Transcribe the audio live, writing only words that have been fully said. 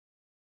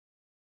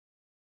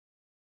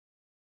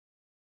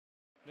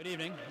Good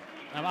evening.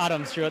 I'm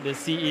Adam Stewart, the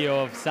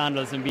CEO of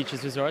Sandals and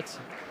Beaches Resorts.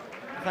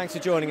 Thanks for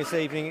joining us this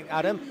evening,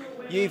 Adam.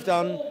 You've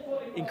done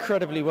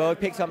incredibly well. You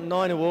picked up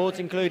 9 awards,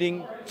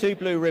 including 2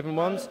 blue ribbon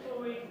ones.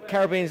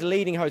 Caribbean's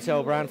leading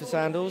hotel brand for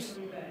Sandals.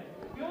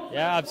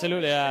 Yeah,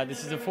 absolutely.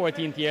 This is the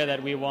 14th year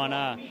that we won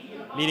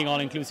leading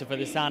all-inclusive for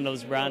the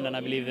Sandals brand, and I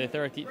believe the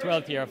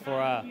 12th year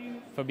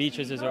for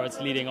Beaches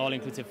Resorts, leading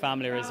all-inclusive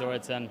family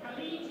resorts. And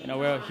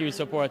we're a huge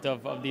support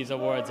of these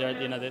awards.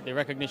 The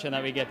recognition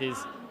that we get is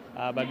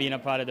by being a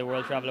part of the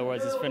World Travel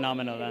Awards is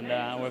phenomenal,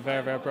 and we're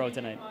very, very proud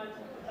tonight.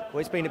 Well,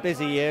 it's been a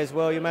busy year as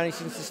well. You're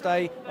managing to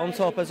stay on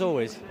top as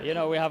always. We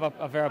have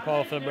a very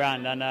powerful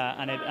brand,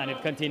 and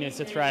it continues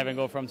to thrive and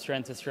go from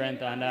strength to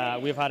strength.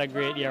 And we've had a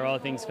great year, all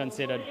things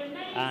considered,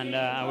 and we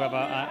have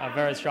a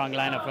very strong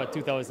lineup for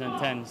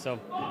 2010. So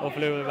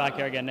hopefully we'll be back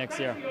here again next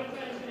year.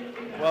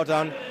 Well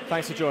done.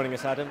 Thanks for joining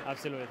us, Adam.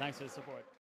 Absolutely. Thanks for the support.